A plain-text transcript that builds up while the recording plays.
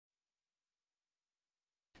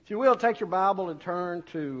If you will, take your Bible and turn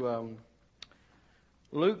to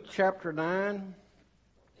Luke chapter 9.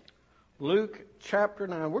 Luke chapter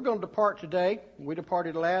 9. We're going to depart today. We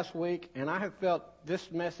departed last week, and I have felt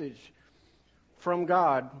this message from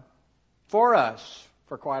God for us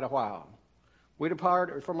for quite a while. We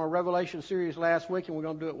departed from our Revelation series last week, and we're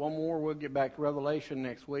going to do it one more. We'll get back to Revelation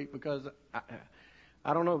next week because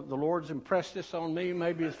I don't know, the Lord's impressed this on me.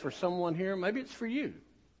 Maybe it's for someone here. Maybe it's for you.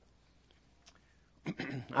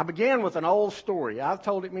 I began with an old story. I've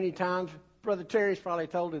told it many times. Brother Terry's probably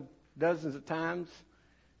told it dozens of times.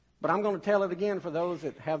 But I'm going to tell it again for those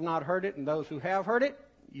that have not heard it, and those who have heard it,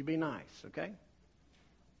 you be nice, okay?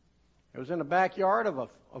 It was in the backyard of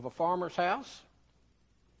a farmer's house.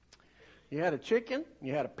 You had a chicken,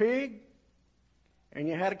 you had a pig, and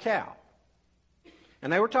you had a cow.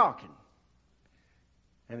 And they were talking.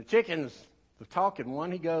 And the chicken's the talking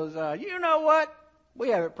one. He goes, you know what? We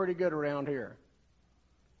have it pretty good around here.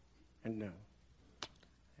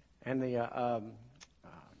 And the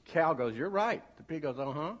cow goes, you're right. The pig goes,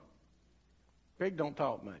 uh-huh. Pig don't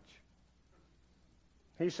talk much.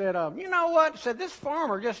 He said, you know what? Said, this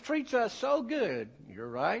farmer just treats us so good. You're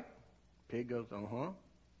right. Pig goes, uh-huh.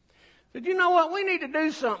 Said, you know what? We need to do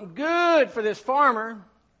something good for this farmer.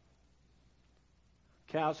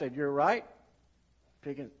 Cow said, you're right.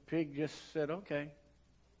 Pig just said, okay.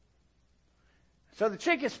 So the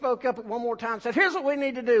chicken spoke up one more time and said, here's what we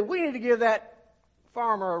need to do. We need to give that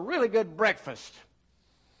farmer a really good breakfast.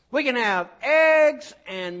 We can have eggs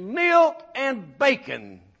and milk and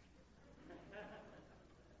bacon.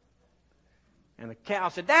 And the cow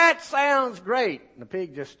said, that sounds great. And the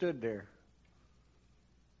pig just stood there.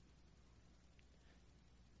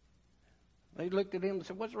 They looked at him and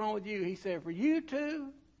said, what's wrong with you? He said, for you two,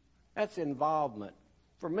 that's involvement.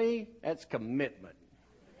 For me, that's commitment.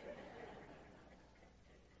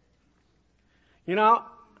 You know,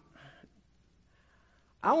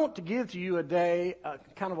 I want to give to you a day,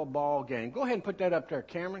 kind of a ball game. Go ahead and put that up there,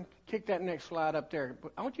 Cameron. Kick that next slide up there.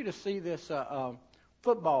 I want you to see this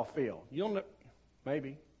football field. You'll know,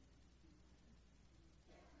 maybe.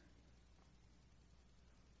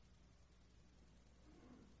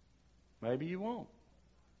 Maybe you won't.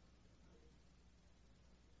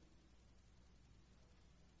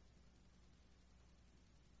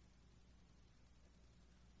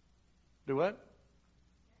 Do what?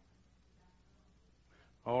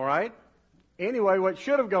 All right. Anyway, what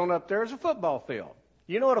should have gone up there is a football field.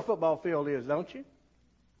 You know what a football field is, don't you?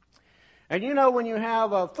 And you know when you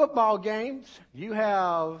have football games, you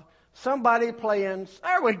have somebody playing.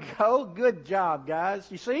 There we go. Good job, guys.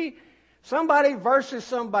 You see? Somebody versus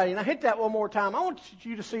somebody. Now hit that one more time. I want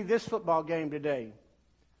you to see this football game today.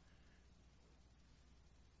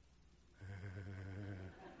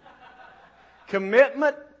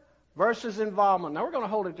 Commitment versus involvement. Now, we're going to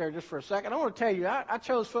hold it there just for a second. I want to tell you, I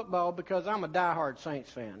chose football because I'm a diehard Saints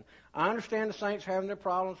fan. I understand the Saints having their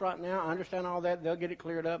problems right now. I understand all that. They'll get it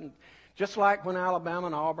cleared up. And just like when Alabama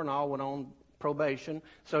and Auburn all went on probation.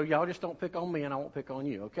 So y'all just don't pick on me and I won't pick on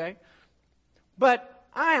you, okay? But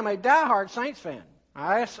I am a diehard Saints fan.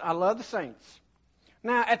 I love the Saints.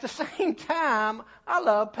 Now, at the same time, I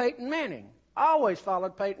love Peyton Manning. I always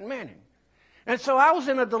followed Peyton Manning. And so I was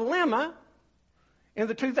in a dilemma in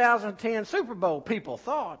the 2010 Super Bowl, people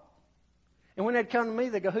thought. And when they'd come to me,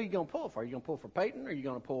 they go, who are you going to pull for? Are you going to pull for Peyton or are you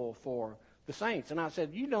going to pull for the Saints? And I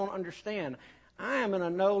said, you don't understand. I am in a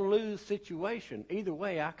no-lose situation. Either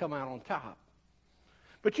way, I come out on top.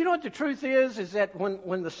 But you know what the truth is that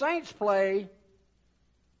when the Saints play,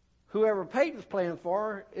 whoever Peyton's playing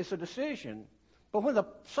for, it's a decision. But when the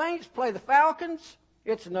Saints play the Falcons,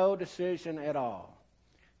 it's no decision at all.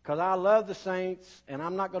 Because I love the Saints, and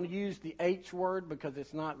I'm not going to use the H word because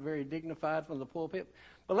it's not very dignified from the pulpit.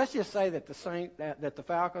 But let's just say that that the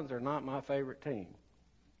Falcons are not my favorite team.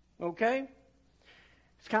 Okay?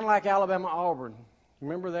 It's kind of like Alabama-Auburn.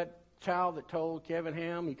 Remember that child that told Kevin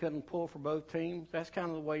Ham he couldn't pull for both teams? That's kind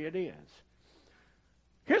of the way it is.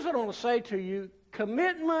 Here's what I want to say to you.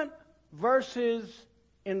 Commitment versus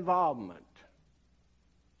involvement.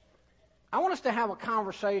 I want us to have a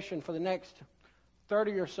conversation for the next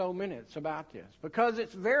 30 or so minutes about this because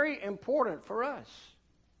it's very important for us.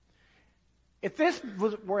 If this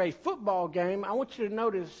were a football game, I want you to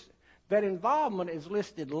notice that involvement is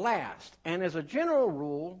listed last. And as a general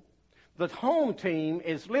rule, the home team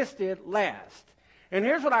is listed last. And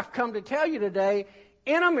here's what I've come to tell you today.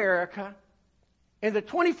 In America, in the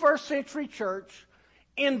 21st century church,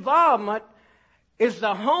 involvement is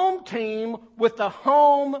the home team with the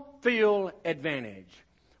home field advantage.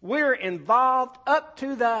 We're involved up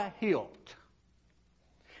to the hilt.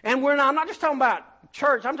 And I'm not just talking about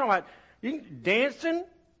church. I'm talking about dancing,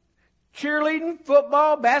 cheerleading,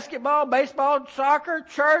 football, basketball, baseball, soccer,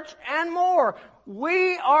 church, and more.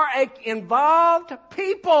 We are an involved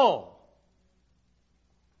people.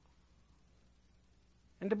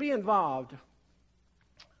 And to be involved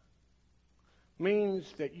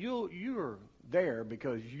means that you're there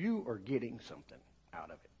because you are getting something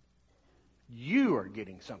out of it. You are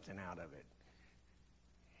getting something out of it.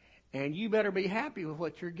 And you better be happy with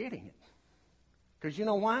what you're getting. Because you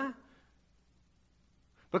know why?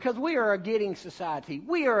 Because we are a getting society.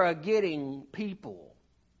 We are a getting people.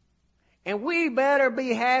 And we better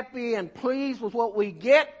be happy and pleased with what we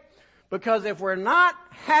get. Because if we're not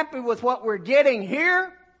happy with what we're getting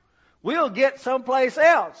here, we'll get someplace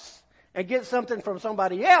else and get something from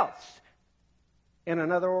somebody else in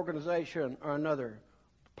another organization or another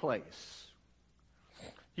place.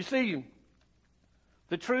 You see,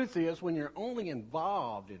 the truth is when you're only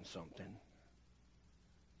involved in something,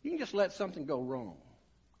 you can just let something go wrong.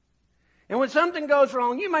 And when something goes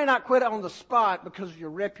wrong, you may not quit on the spot because of your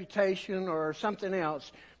reputation or something else.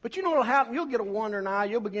 But you know what will happen? You'll get a wandering eye.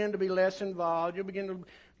 You'll begin to be less involved. You'll begin to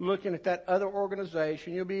looking at that other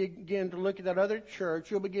organization. You'll begin to look at that other church.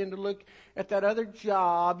 You'll begin to look at that other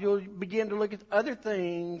job. You'll begin to look at other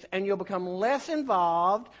things. And you'll become less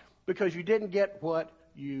involved because you didn't get what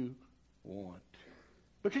you want.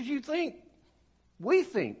 Because we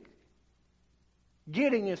think,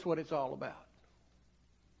 getting is what it's all about.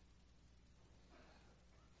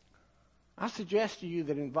 I suggest to you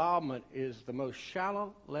that involvement is the most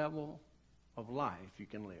shallow level of life you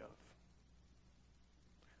can live.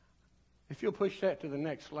 If you'll push that to the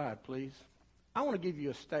next slide, please. I want to give you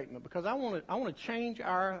a statement because I want to change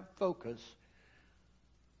our focus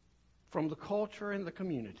from the culture and the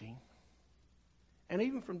community and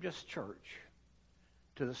even from just church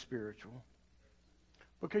to the spiritual.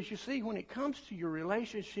 Because you see, when it comes to your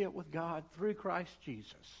relationship with God through Christ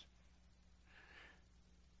Jesus,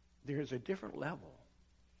 there's a different level.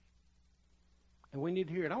 And we need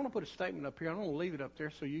to hear it. I want to put a statement up here. I want to leave it up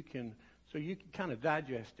there so you can kind of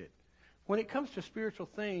digest it. When it comes to spiritual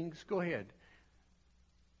things, go ahead.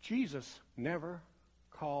 Jesus never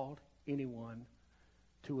called anyone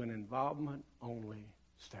to an involvement-only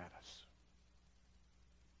status.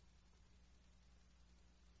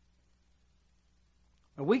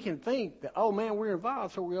 And we can think that, oh man, we're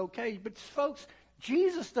involved, so we're okay. But folks,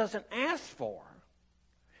 Jesus doesn't ask for.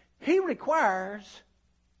 He requires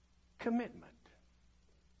commitment.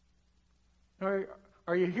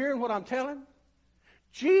 Are you hearing what I'm telling?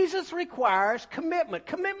 Jesus requires commitment.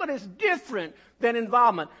 Commitment is different than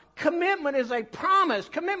involvement. Commitment is a promise.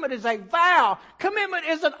 Commitment is a vow. Commitment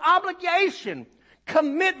is an obligation.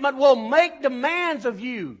 Commitment will make demands of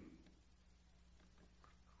you.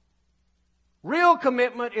 Real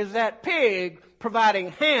commitment is that pig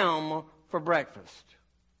providing ham for breakfast.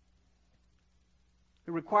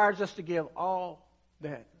 It requires us to give all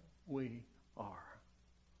that we are.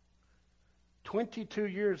 22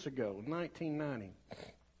 years ago, 1990,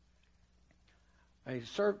 a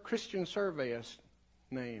Christian surveyist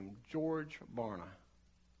named George Barna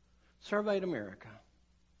surveyed America.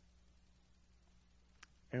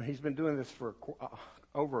 And he's been doing this for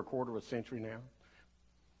over a quarter of a century now.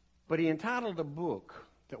 But he entitled a book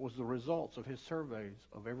that was the results of his surveys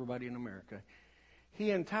of everybody in America.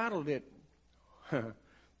 He entitled it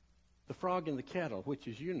The Frog in the Kettle, which,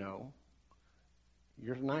 as you know,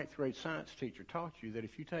 your ninth grade science teacher taught you that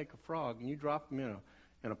if you take a frog and you drop him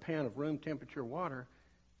in a pan of room temperature water,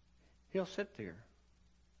 he'll sit there.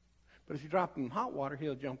 But if you drop him in hot water,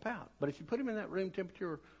 he'll jump out. But if you put him in that room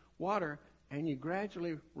temperature water and you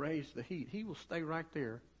gradually raise the heat, he will stay right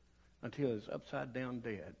there until he's upside down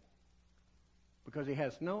dead. Because he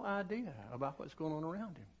has no idea about what's going on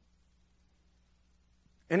around him.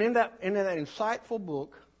 And in that insightful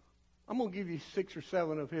book, I'm going to give you 6 or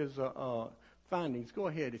 7 of his findings. Go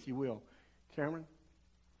ahead, if you will, Cameron.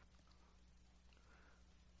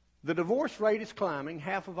 The divorce rate is climbing.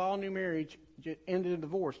 Half of all new marriage ended in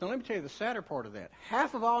divorce. Now, let me tell you the sadder part of that.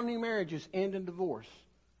 Half of all new marriages end in divorce.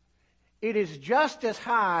 It is just as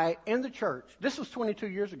high in the church. This was 22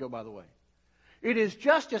 years ago, by the way. It is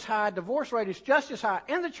just as high, divorce rate is just as high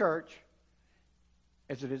in the church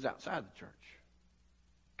as it is outside the church.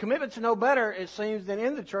 Commitment's no better, it seems, than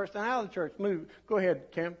in the church than out of the church. Go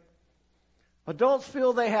ahead, Cam. Adults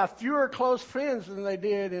feel they have fewer close friends than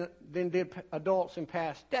did adults in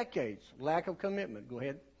past decades. Lack of commitment. Go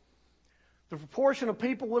ahead. The proportion of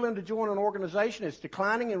people willing to join an organization is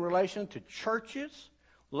declining in relation to churches,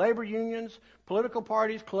 labor unions, political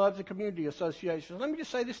parties, clubs, and community associations. Let me just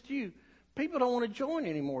say this to you. People don't want to join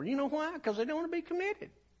anymore. You know why? Because they don't want to be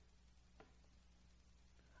committed.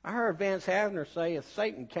 I heard Vance Havner say if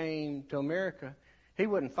Satan came to America, he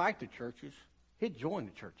wouldn't fight the churches. He'd join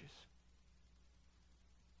the churches.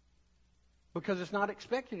 Because it's not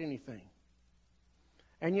expected anything.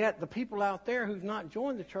 And yet the people out there who've not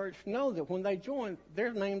joined the church know that when they join,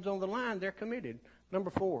 their name's on the line, they're committed. Number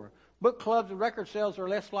 4, book clubs and record sales are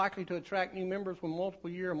less likely to attract new members when multiple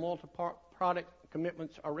year and multi-product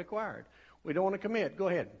commitments are required. We don't want to commit. Go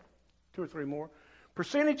ahead. 2 or 3 more.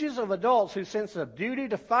 Percentages of adults whose sense of duty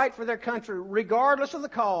to fight for their country, regardless of the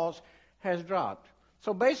cause, has dropped.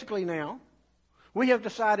 So basically now, we have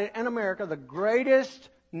decided in America, the greatest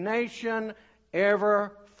nation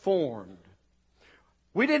ever formed.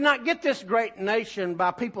 We did not get this great nation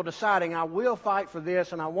by people deciding, I will fight for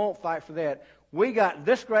this and I won't fight for that. We got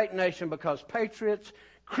this great nation because patriots,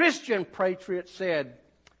 Christian patriots, said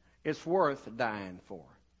it's worth dying for.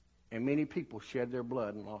 And many people shed their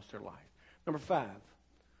blood and lost their life. Number 5,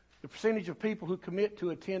 the percentage of people who commit to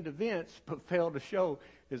attend events but fail to show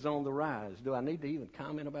is on the rise. Do I need to even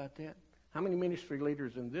comment about that? How many ministry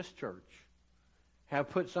leaders in this church have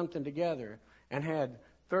put something together and had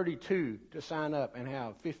 32 to sign up and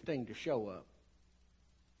have 15 to show up?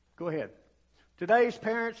 Go ahead. Today's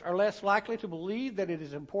parents are less likely to believe that it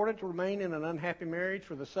is important to remain in an unhappy marriage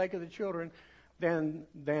for the sake of the children than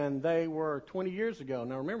they were 20 years ago.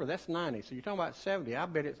 Now remember, that's 90, so you're talking about 70. I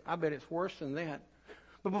bet it's worse than that.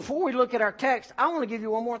 But before we look at our text, I want to give you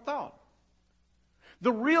one more thought.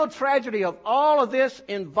 The real tragedy of all of this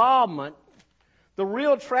involvement, the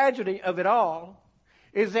real tragedy of it all,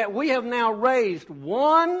 is that we have now raised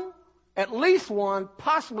at least one,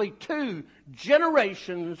 possibly 2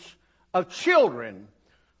 generations of children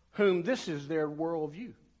whom this is their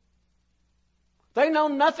worldview. They know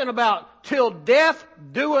nothing about till death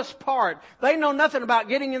do us part. They know nothing about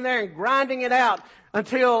getting in there and grinding it out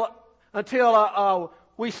until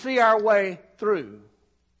we see our way through.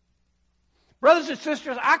 Brothers and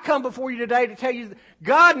sisters, I come before you today to tell you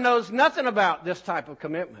God knows nothing about this type of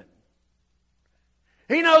commitment.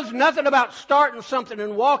 He knows nothing about starting something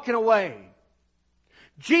and walking away.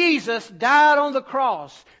 Jesus died on the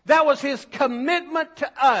cross. That was His commitment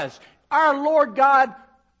to us. Our Lord God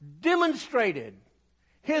demonstrated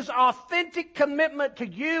His authentic commitment to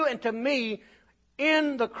you and to me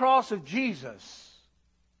in the cross of Jesus.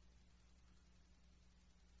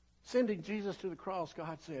 Sending Jesus to the cross,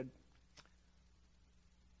 God said,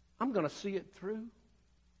 I'm going to see it through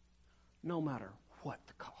no matter what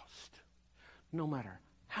the cost, no matter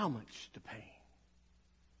how much the pain.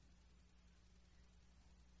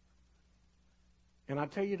 And I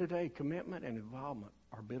tell you today, commitment and involvement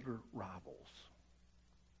are bitter rivals.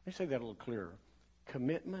 Let me say that a little clearer.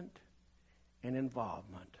 Commitment and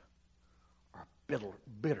involvement are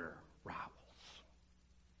bitter rivals.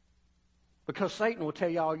 Because Satan will tell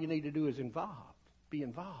you all you need to do is be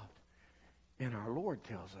involved. And our Lord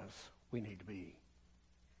tells us we need to be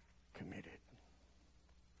committed.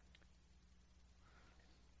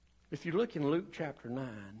 If you look in Luke chapter 9,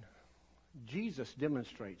 Jesus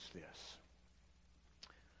demonstrates this.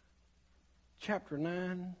 Chapter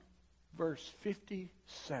 9, verse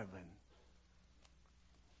 57.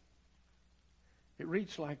 It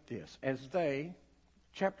reads like this.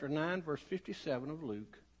 Chapter 9, verse 57 of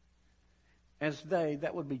Luke,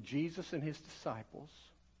 that would be Jesus and His disciples,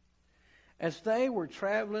 as they were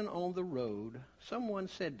traveling on the road, someone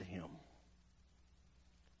said to him,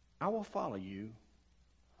 I will follow you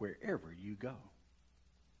wherever you go.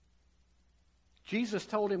 Jesus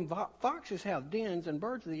told him, foxes have dens and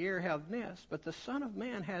birds of the air have nests, but the Son of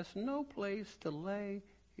Man has no place to lay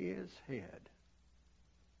His head.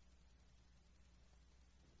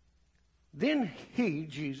 Then He,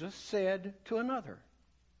 Jesus, said to another,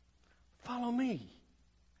 follow me.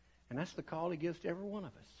 And that's the call He gives to every one of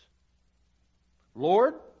us.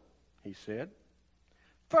 Lord, he said,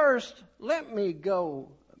 first let me go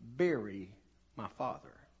bury my father.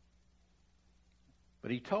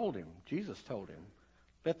 But Jesus told him,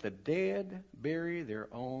 let the dead bury their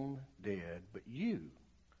own dead, but you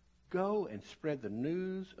go and spread the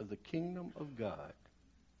news of the kingdom of God.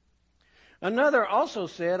 Another also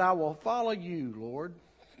said, I will follow you, Lord,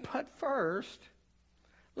 but first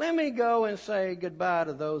let me go and say goodbye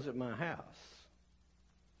to those at my house.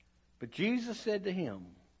 But Jesus said to him,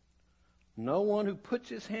 no one who puts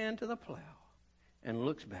his hand to the plow and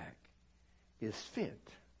looks back is fit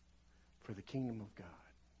for the kingdom of God.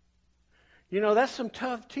 You know, that's some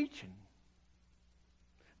tough teaching.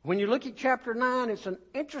 When you look at chapter 9, it's an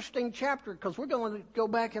interesting chapter because we're going to go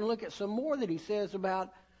back and look at some more that he says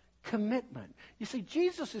about commitment. You see,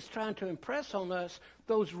 Jesus is trying to impress on us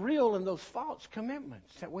those real and those false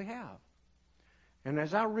commitments that we have. And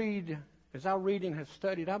as I read As I read and have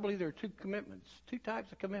studied, I believe there are two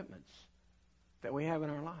types of commitments that we have in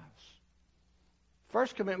our lives.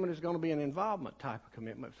 First commitment is going to be an involvement type of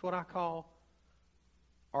commitment. It's what I call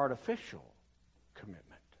artificial commitment.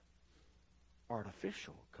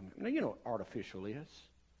 Artificial commitment. Now, you know what artificial is.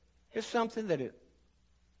 It's something that it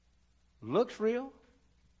looks real.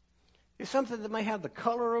 It's something that may have the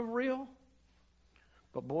color of real.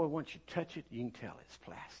 But boy, once you touch it, you can tell it's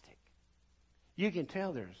plastic. You can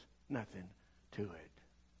tell there's nothing to it.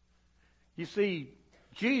 You see,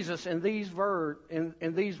 Jesus in these words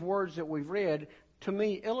that we've read, to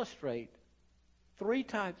me, illustrate three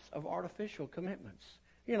types of artificial commitments.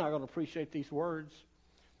 You're not going to appreciate these words,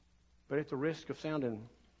 but at the risk of sounding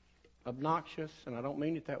obnoxious, and I don't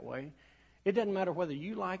mean it that way, it doesn't matter whether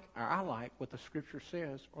you like or I like what the Scripture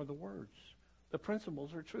says or the words. The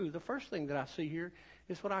principles are true. The first thing that I see here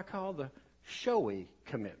is what I call the showy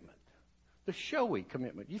commitment. The showy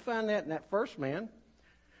commitment. You find that in that first man.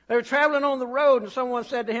 They were traveling on the road and someone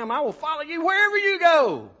said to him, I will follow you wherever you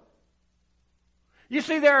go. You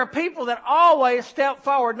see, there are people that always step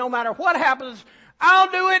forward no matter what happens. I'll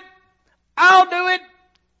do it. I'll do it.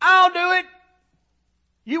 I'll do it.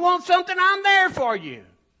 You want something? I'm there for you.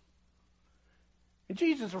 And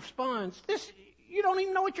Jesus responds, you don't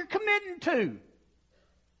even know what you're committing to.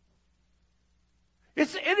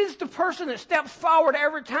 It is the person that steps forward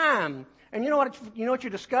every time. And you know what you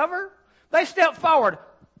discover? They step forward.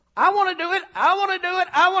 I want to do it. I want to do it.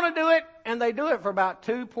 I want to do it. And they do it for about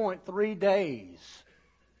 2.3 days.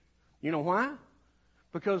 You know why?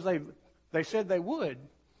 Because they said they would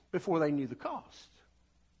before they knew the cost.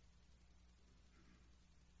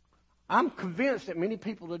 I'm convinced that many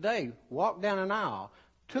people today walk down an aisle,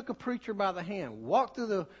 took a preacher by the hand, walked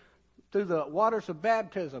through the waters of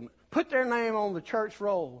baptism, put their name on the church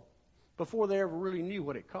roll before they ever really knew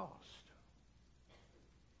what it cost.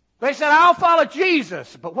 They said, I'll follow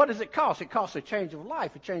Jesus. But what does it cost? It costs a change of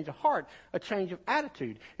life, a change of heart, a change of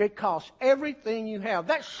attitude. It costs everything you have.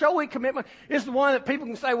 That showy commitment is the one that people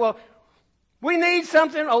can say, well, we need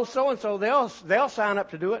something. Oh, so-and-so, they'll sign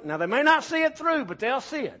up to do it. Now, they may not see it through, but they'll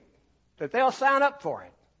see it. That they'll sign up for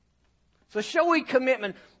it. It's a showy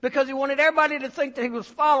commitment because he wanted everybody to think that he was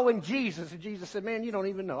following Jesus. And Jesus said, man, you don't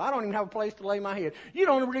even know. I don't even have a place to lay my head. You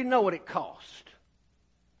don't really know what it cost.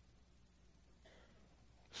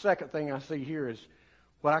 Second thing I see here is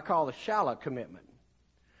what I call the shallow commitment.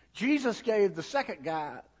 Jesus gave the second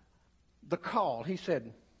guy the call. He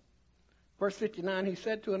said, verse 59, he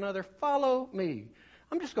said to another, follow me.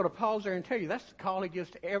 I'm just going to pause there and tell you that's the call he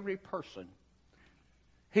gives to every person.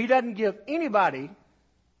 He doesn't give anybody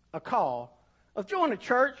a call of join a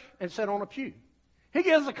church and sit on a pew. He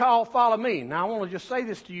gives a call, follow me. Now, I want to just say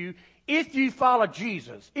this to you. If you follow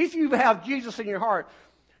Jesus, if you have Jesus in your heart,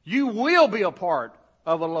 you will be a part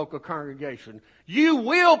of a local congregation. You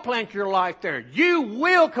will plant your life there. You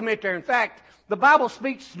will commit there. In fact, the Bible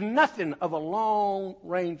speaks nothing of a Lone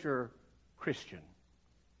Ranger Christian.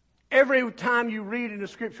 Every time you read in the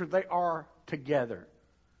Scripture, they are together.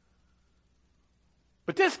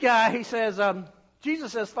 But this guy, he says,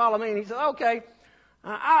 Jesus says, follow me. And he says, okay,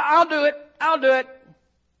 I'll do it. I'll do it.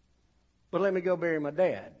 But let me go bury my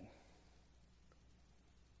dad.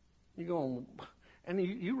 You go, and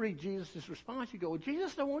you read Jesus' response. You go, well,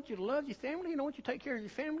 Jesus don't want you to love your family? He don't want you to take care of your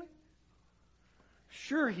family?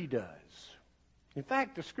 Sure he does. In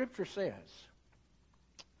fact, the Scripture says,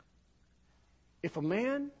 if a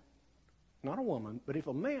man, not a woman, but if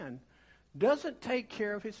a man doesn't take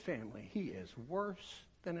care of his family, he is worse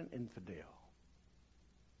than an infidel.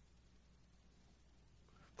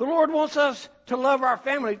 The Lord wants us to love our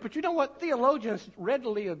families, but you know what? Theologians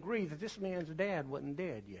readily agree that this man's dad wasn't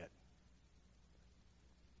dead yet.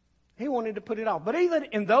 He wanted to put it off. But even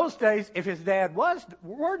in those days, if his dad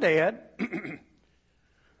were dead,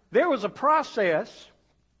 there was a process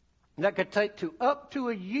that could take up to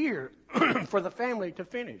a year for the family to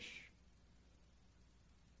finish.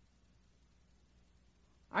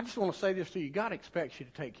 I just want to say this to you. God expects you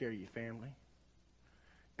to take care of your family.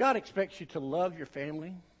 God expects you to love your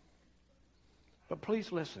family. But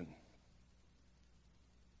please listen.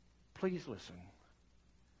 Please listen.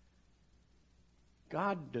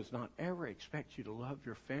 God does not ever expect you to love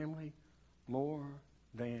your family more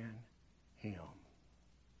than Him.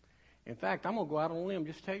 In fact, I'm going to go out on a limb and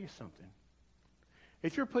just tell you something.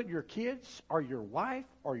 If you're putting your kids or your wife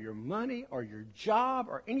or your money or your job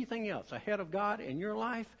or anything else ahead of God in your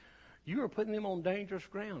life, you are putting them on dangerous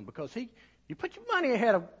ground because you put your money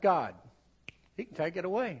ahead of God, He can take it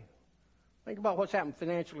away. Think about what's happened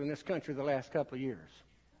financially in this country the last couple of years.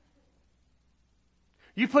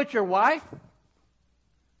 You put your wife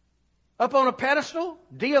up on a pedestal,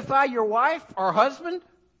 deify your wife or husband,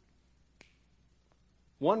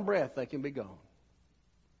 one breath they can be gone.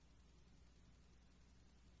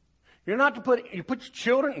 You're not to put your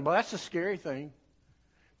children, well, that's a scary thing.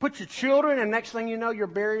 Put your children, and next thing you know, you're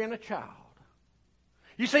burying a child.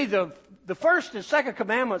 You see, the first and second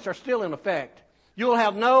commandments are still in effect. You'll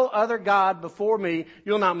have no other God before me.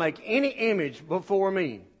 You'll not make any image before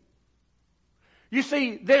me. You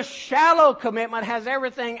see, this shallow commitment has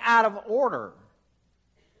everything out of order.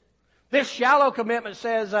 This shallow commitment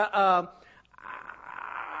says, I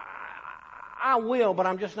will, but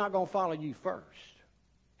I'm just not going to follow you first.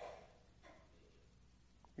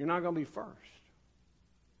 You're not going to be first.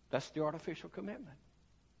 That's the artificial commitment.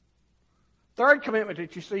 Third commitment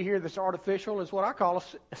that you see here that's artificial is what I call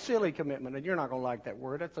a silly commitment. And you're not going to like that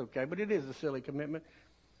word. That's okay. But it is a silly commitment.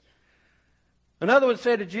 Another one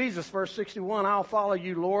said to Jesus, verse 61, I'll follow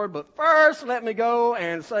you, Lord, but first let me go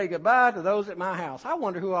and say goodbye to those at my house. I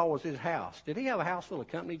wonder who all was his house. Did he have a house full of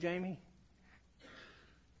company, Jamie?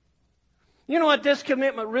 You know what this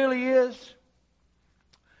commitment really is?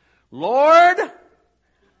 Lord,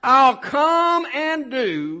 I'll come and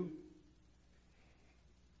do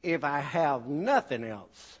if I have nothing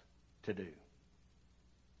else to do.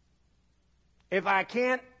 If I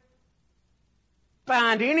can't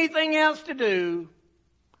find anything else to do,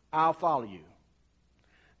 I'll follow you.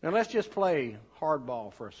 Now let's just play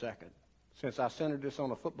hardball for a second. Since I centered this on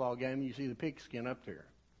a football game, you see the pigskin up there.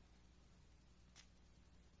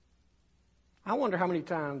 I wonder how many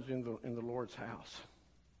times in the Lord's house.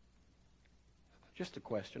 Just a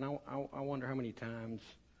question. I wonder how many times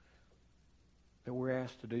that we're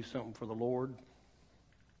asked to do something for the Lord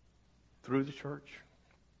through the church.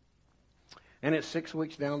 And it's 6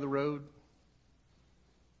 weeks down the road.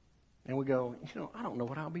 And we go, I don't know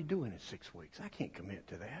what I'll be doing in 6 weeks. I can't commit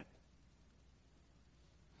to that.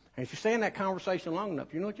 And if you stay in that conversation long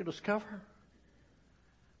enough, you know what you'll discover?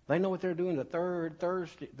 They know what they're doing the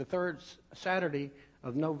third Saturday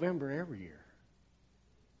of November every year.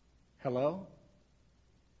 Hello?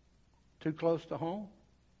 Too close to home?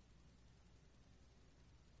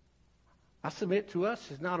 I submit to us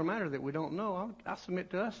it's not a matter that we don't know. I submit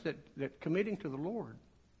to us that committing to the Lord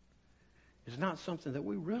is not something that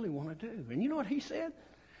we really want to do. And you know what he said?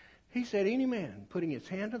 He said, any man putting his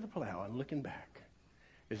hand to the plow and looking back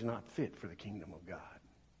is not fit for the kingdom of God.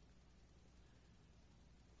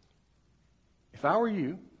 If I were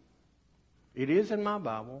you, it is in my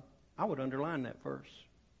Bible, I would underline that verse.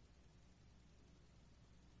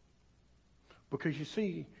 Because you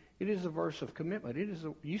see, it is a verse of commitment.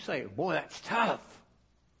 You say, boy, that's tough.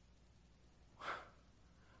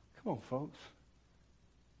 Come on, folks.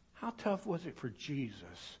 How tough was it for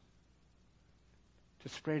Jesus to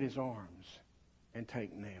spread his arms and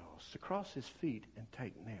take nails, to cross his feet and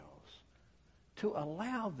take nails, to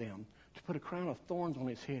allow them to put a crown of thorns on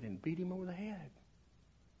his head and beat him over the head?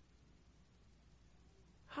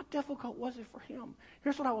 How difficult was it for him?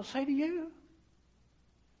 Here's what I will say to you.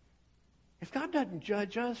 If God doesn't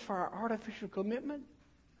judge us for our artificial commitment,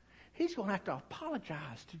 he's going to have to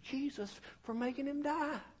apologize to Jesus for making him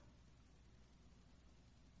die.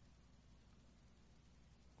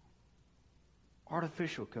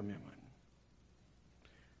 Artificial commitment.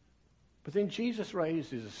 But then Jesus raised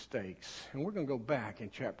his stakes. And we're going to go back in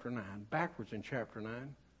chapter 9, backwards in chapter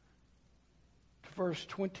 9, to verse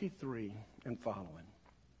 23 and following.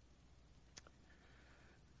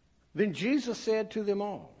 Then Jesus said to them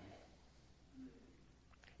all,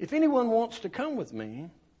 if anyone wants to come with me,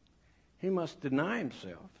 he must deny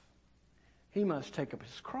himself. He must take up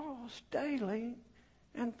his cross daily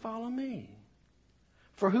and follow me.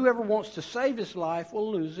 For whoever wants to save his life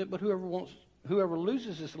will lose it, but whoever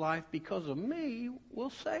loses his life because of me will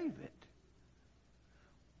save it.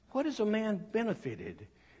 What is a man benefited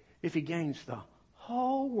if he gains the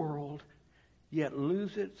whole world, yet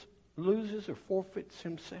loses or forfeits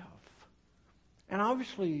himself? And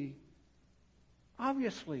obviously,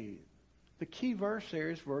 the key verse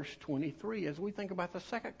there is verse 23 as we think about the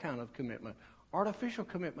second kind of commitment. Artificial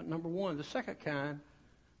commitment, number one. The second kind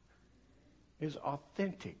is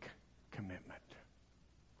authentic commitment.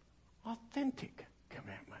 Authentic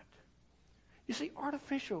commitment. You see,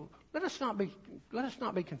 artificial, let us not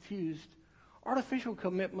be confused. Artificial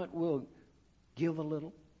commitment will give a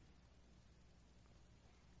little.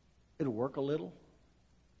 It'll work a little.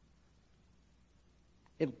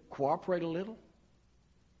 It'll cooperate a little.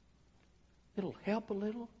 It'll help a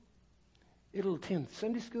little. It'll attend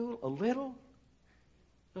Sunday school a little.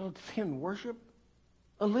 It'll attend worship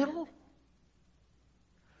a little.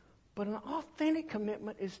 But an authentic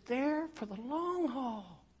commitment is there for the long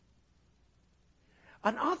haul.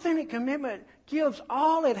 An authentic commitment gives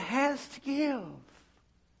all it has to give.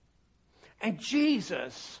 And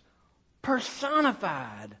Jesus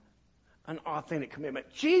personified an authentic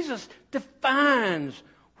commitment. Jesus defines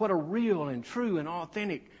what a real and true and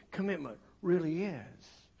authentic commitment really is.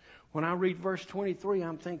 When I read verse 23,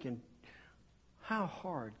 I'm thinking, how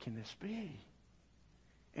hard can this be?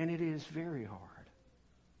 And it is very hard.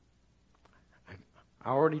 I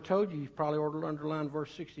already told you probably ought to underline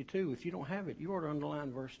verse 62. If you don't have it, you ought to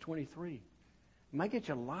underline verse 23. Make it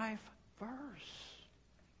your life verse.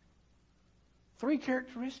 3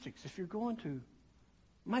 characteristics if you're going to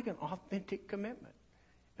make an authentic commitment.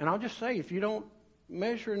 And I'll just say, if you don't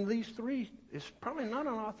measure in these 3, it's probably not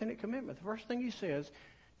an authentic commitment. The first thing he says,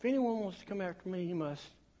 if anyone wants to come after me, he must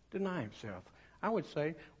deny himself. I would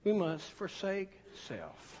say we must forsake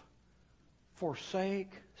self.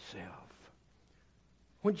 Forsake self.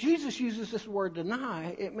 When Jesus uses this word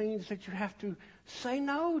deny, it means that you have to say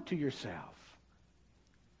no to yourself.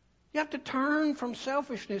 You have to turn from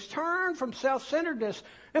selfishness, turn from self-centeredness,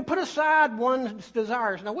 and put aside one's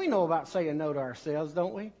desires. Now, we know about saying no to ourselves,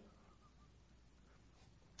 don't we?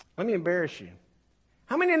 Let me embarrass you.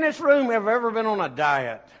 How many in this room have ever been on a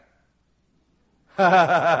diet?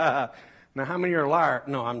 Now, how many are liars?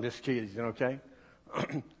 No, I'm just kidding, okay?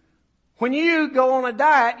 When you go on a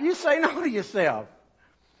diet, you say no to yourself.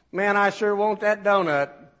 Man, I sure want that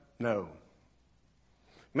donut. No.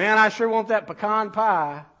 Man, I sure want that pecan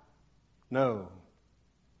pie. No.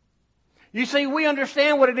 You see, we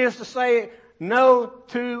understand what it is to say no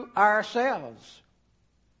to ourselves.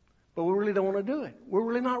 But we really don't want to do it. We're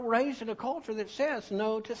really not raised in a culture that says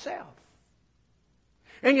no to self.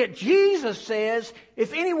 And yet Jesus says,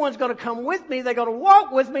 if anyone's going to come with me, they're going to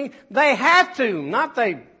walk with me, they have to. Not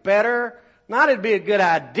they better. Not it'd be a good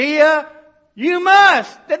idea. You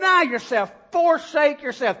must deny yourself. Forsake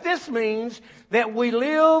yourself. This means that we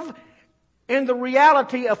live in the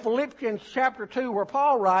reality of Philippians chapter 2, where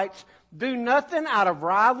Paul writes, do nothing out of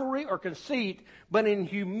rivalry or conceit, but in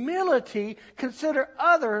humility consider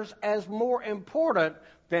others as more important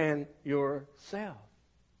than yourself.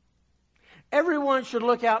 Everyone should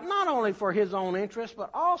look out not only for his own interest, but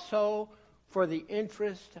also for the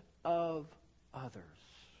interest of others.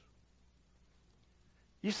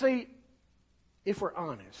 You see, if we're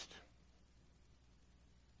honest,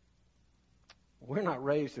 we're not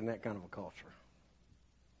raised in that kind of a culture.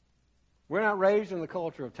 We're not raised in the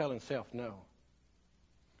culture of telling self no.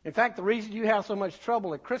 In fact, the reason you have so much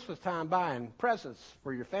trouble at Christmas time buying presents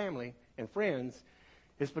for your family and friends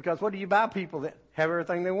is because what do you buy people that have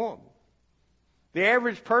everything they want? The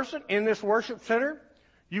average person in this worship center,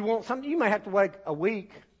 you want something, you may have to wait a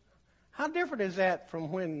week. How different is that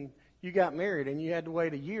from when you got married and you had to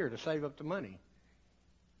wait a year to save up the money?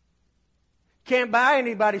 Can't buy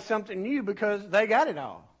anybody something new because they got it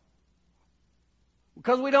all.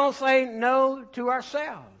 Because we don't say no to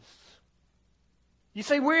ourselves. You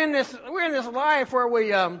see, we're in this life where we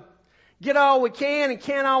get all we can and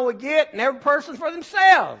can't all we get, and every person's for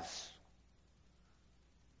themselves.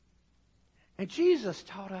 And Jesus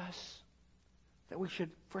taught us that we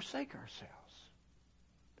should forsake ourselves.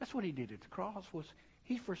 That's what he did at the cross, was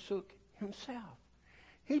he forsook himself.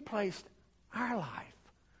 He placed our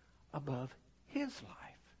life above his life.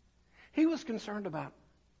 He was concerned about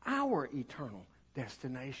our eternal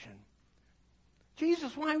destination.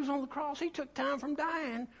 Jesus, while he was on the cross, he took time from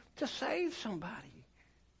dying to save somebody.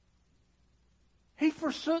 He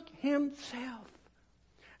forsook himself.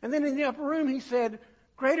 And then in the upper room he said,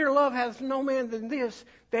 greater love has no man than this,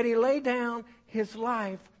 that he lay down his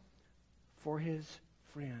life for his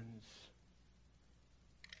friends.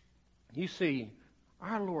 You see,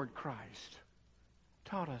 our Lord Christ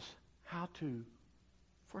taught us how to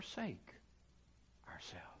forsake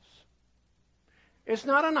ourselves. It's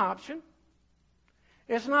not an option.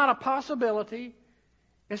 It's not a possibility.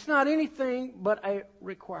 It's not anything but a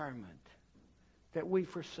requirement that we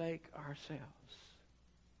forsake ourselves.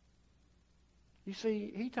 You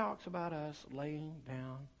see, he talks about us laying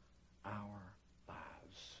down our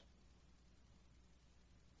lives.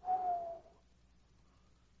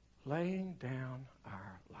 Laying down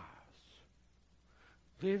our lives.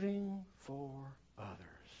 Living for others.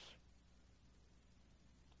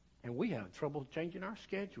 And we have trouble changing our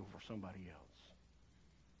schedule for somebody else.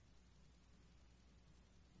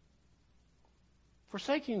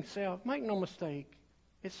 Forsaking self, make no mistake,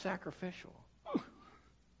 it's sacrificial.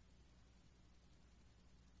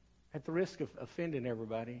 At the risk of offending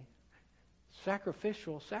everybody, sacrifice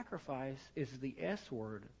is the S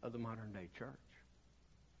word of the modern day church.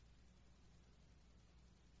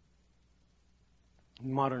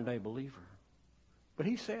 Modern day believer. But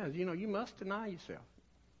he says, you must deny yourself.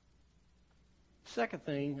 Second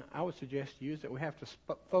thing I would suggest to you is that we have to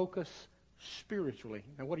focus spiritually.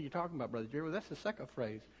 Now, what are you talking about, Brother Jerry? Well, that's the second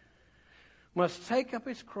phrase. Must take up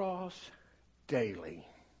his cross daily.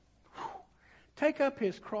 Take up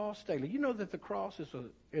his cross daily. You know that the cross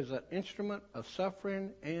is an instrument of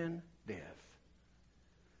suffering and death.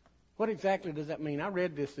 What exactly does that mean? I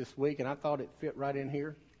read this week, and I thought it fit right in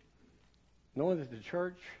here. Knowing that the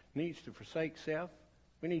church needs to forsake self,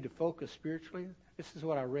 we need to focus spiritually. This is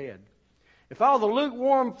what I read. If all the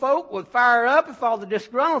lukewarm folk would fire up, if all the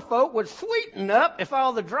disgruntled folk would sweeten up, if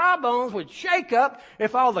all the dry bones would shake up,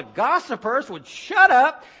 if all the gossipers would shut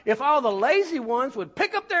up, if all the lazy ones would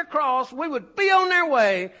pick up their cross, we would be on their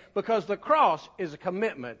way, because the cross is a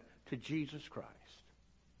commitment to Jesus Christ.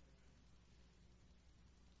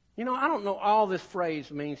 You know, I don't know all this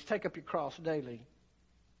phrase means, take up your cross daily.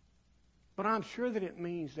 But I'm sure that it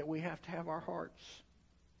means that we have to have our hearts,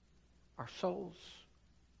 our souls,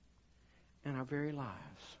 and our very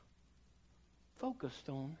lives focused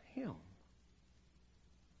on Him.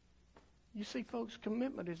 You see, folks,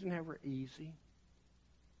 commitment is never easy.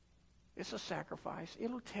 It's a sacrifice.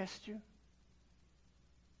 It'll test you.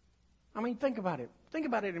 I mean, think about it. Think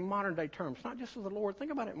about it in modern day terms, not just with the Lord.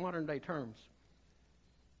 Think about it in modern day terms.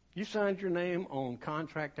 You signed your name on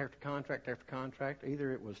contract after contract after contract.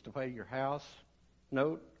 Either it was to pay your house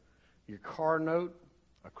note, your car note,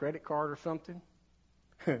 a credit card or something.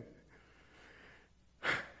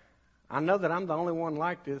 I know that I'm the only one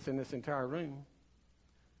like this in this entire room.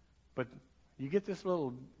 But you get this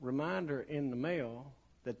little reminder in the mail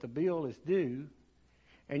that the bill is due,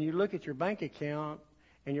 and you look at your bank account,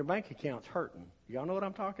 and your bank account's hurting. Y'all know what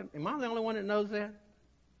I'm talking? Am I the only one that knows that?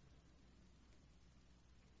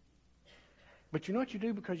 But you know what you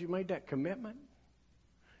do because you made that commitment?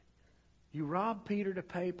 You rob Peter to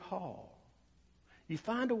pay Paul. You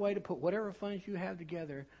find a way to put whatever funds you have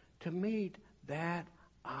together to meet that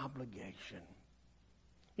obligation.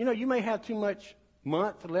 You know, you may have too much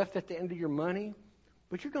month left at the end of your money,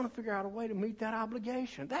 but you're going to figure out a way to meet that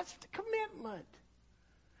obligation. That's the commitment.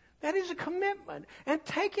 That is a commitment. And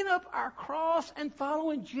taking up our cross and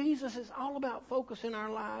following Jesus is all about focusing our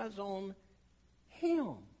lives on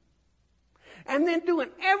Him. And then doing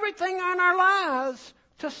everything in our lives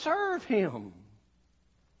to serve Him.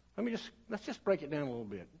 Let's just break it down a little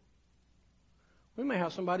bit. We may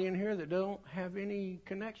have somebody in here that don't have any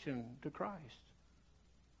connection to Christ.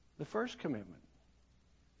 The first commitment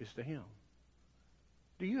is to Him.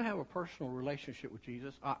 Do you have a personal relationship with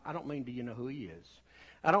Jesus? I don't mean do you know who He is.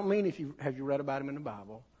 I don't mean have you read about Him in the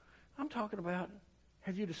Bible. I'm talking about,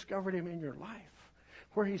 have you discovered Him in your life?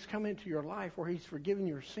 Where He's come into your life, where He's forgiven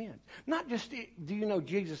your sins. Not just do you know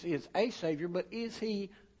Jesus is a Savior, but is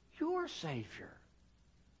He your Savior?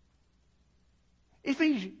 If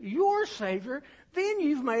He's your Savior, then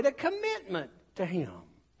you've made a commitment to Him.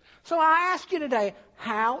 So I ask you today,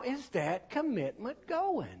 how is that commitment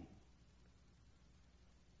going?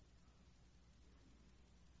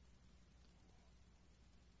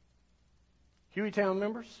 Hueytown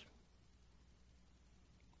members,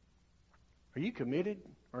 are you committed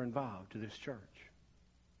or involved to this church?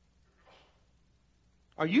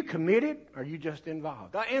 Are you committed or are you just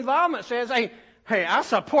involved? Involvement says, hey, I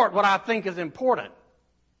support what I think is important.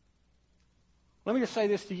 Let me just say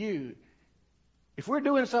this to you. If we're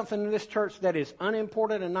doing something in this church that is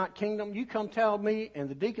unimportant and not kingdom, you come tell me, and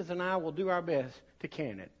the deacons and I will do our best to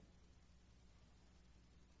can it.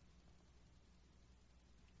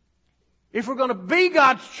 If we're going to be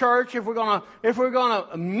God's church, if we're going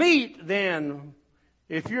to meet, then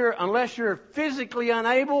unless you're physically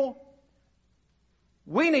unable,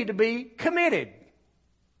 we need to be committed.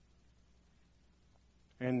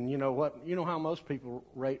 And you know what? You know how most people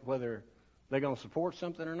rate whether they're going to support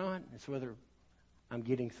something or not? It's whether I'm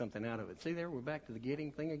getting something out of it. See there, we're back to the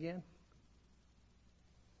getting thing again.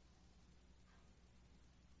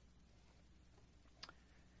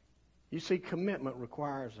 You see, commitment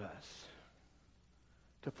requires us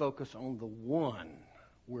to focus on the one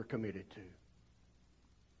we're committed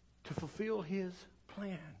to fulfill His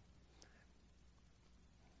plan.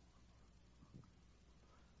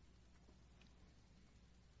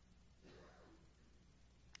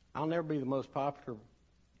 I'll never be the most popular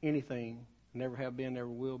anything, never have been, never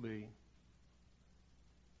will be.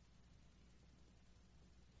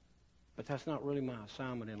 But that's not really my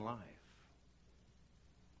assignment in life.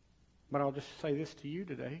 But I'll just say this to you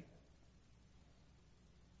today.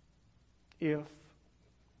 If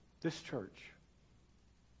this church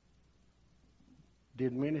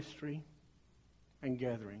did ministry and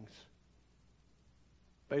gatherings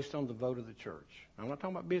based on the vote of the church. I'm not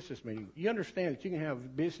talking about business meeting. You understand that you can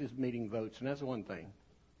have business meeting votes, and that's one thing.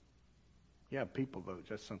 Yeah, people votes.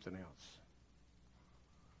 That's something else.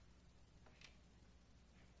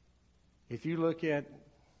 If you look at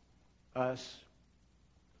us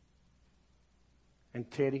and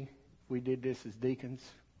Teddy, we did this as deacons.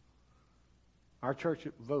 Our church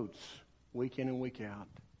votes week in and week out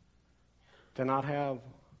to not have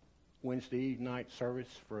Wednesday night service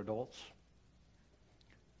for adults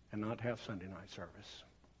and not have Sunday night service.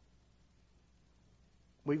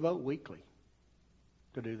 We vote weekly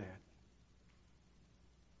to do that.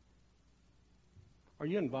 Are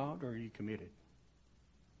you involved or are you committed?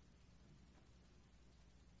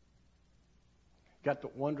 Got the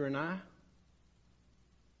wandering eye?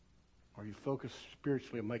 Or are you focused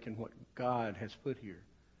spiritually on making what God has put here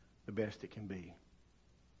the best it can be?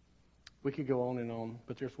 We could go on,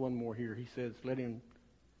 but there's one more here. He says, let him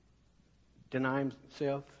deny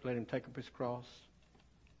himself, let him take up his cross.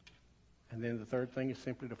 And then the third thing is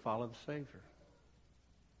simply to follow the Savior.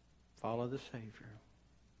 Follow the Savior.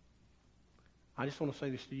 I just want to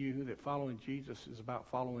say this to you, that following Jesus is about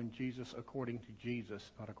following Jesus according to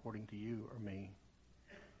Jesus, not according to you or me.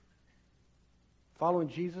 Following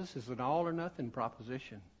Jesus is an all or nothing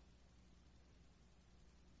proposition.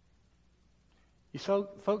 So,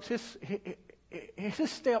 folks,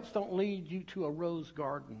 his steps don't lead you to a rose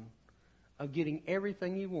garden of getting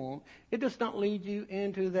everything you want. It does not lead you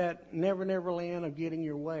into that never, never land of getting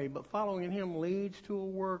your way. But following him leads to a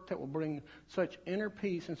work that will bring such inner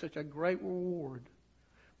peace and such a great reward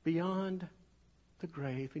beyond the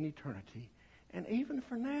grave in eternity. And even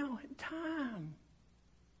for now in time.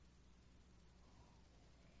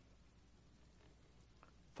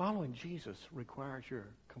 Following Jesus requires your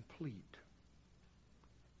complete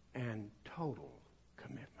and total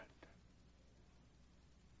commitment.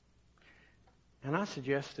 And I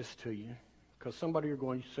suggest this to you because somebody you're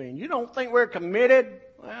going to saying, you don't think we're committed?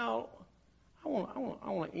 Well, I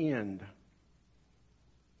want to end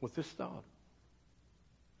with this thought.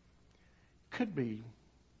 It could be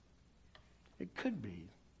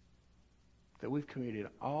that we've committed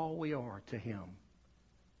all we are to him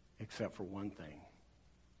except for one thing.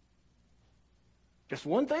 Just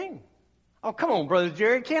one thing. Oh, come on, Brother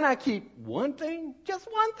Jerry. Can't I keep one thing? Just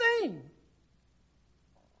one thing.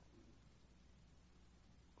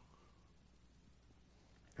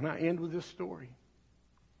 And I end with this story.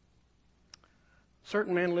 A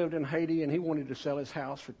certain man lived in Haiti, and he wanted to sell his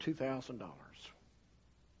house for $2,000.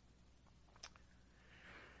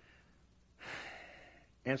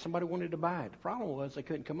 And somebody wanted to buy it. The problem was they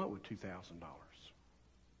couldn't come up with $2,000.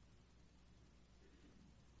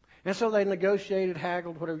 And so they negotiated,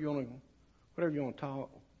 haggled, whatever you want to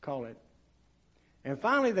call it. And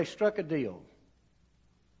finally they struck a deal.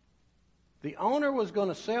 The owner was going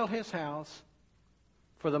to sell his house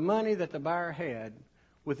for the money that the buyer had,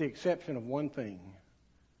 with the exception of one thing.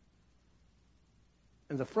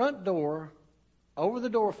 In the front door, over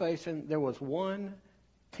the door facing, there was one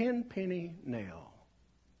 10-penny nail.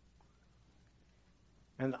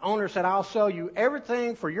 And the owner said, I'll sell you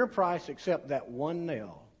everything for your price except that one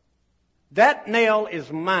nail. That nail is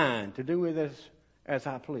mine to do with as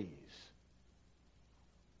I please.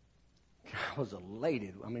 I was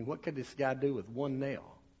elated. I mean, what could this guy do with one nail?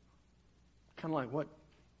 Kind of like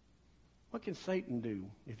what can Satan do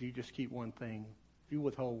if you just keep one thing, if you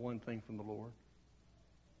withhold one thing from the Lord?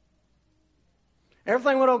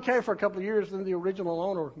 Everything went okay for a couple of years, then the original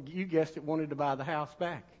owner, you guessed it, wanted to buy the house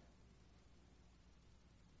back.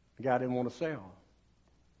 The guy didn't want to sell.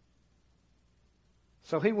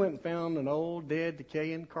 So he went and found an old, dead,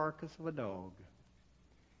 decaying carcass of a dog,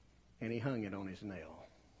 and he hung it on his nail.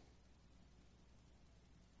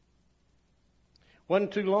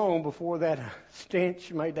 Wasn't too long before that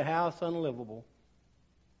stench made the house unlivable,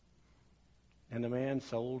 and the man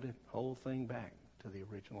sold the whole thing back to the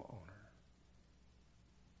original owner.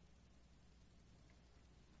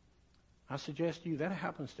 I suggest to you that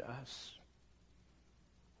happens to us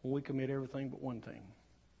when we commit everything but one thing.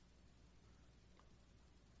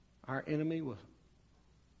 Our enemy will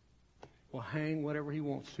hang whatever he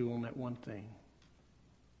wants to on that one thing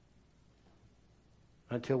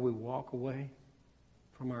until we walk away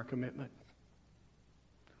from our commitment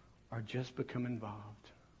or just become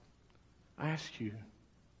involved. I ask you,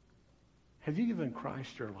 have you given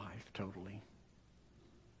Christ your life totally?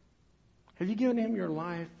 Have you given him your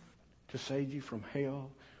life to save you from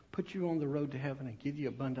hell, put you on the road to heaven, and give you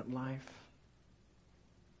abundant life?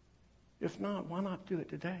 If not, why not do it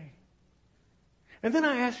today? And then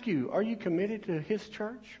I ask you, are you committed to his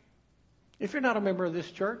church? If you're not a member of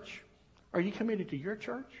this church, are you committed to your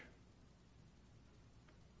church?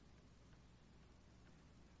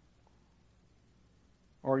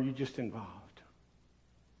 Or are you just involved?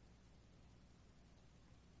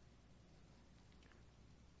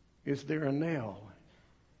 Is there a nail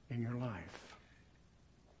in your life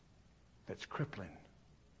that's crippling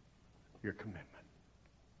your commitment?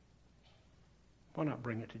 Why not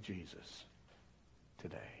bring it to Jesus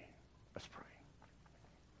today?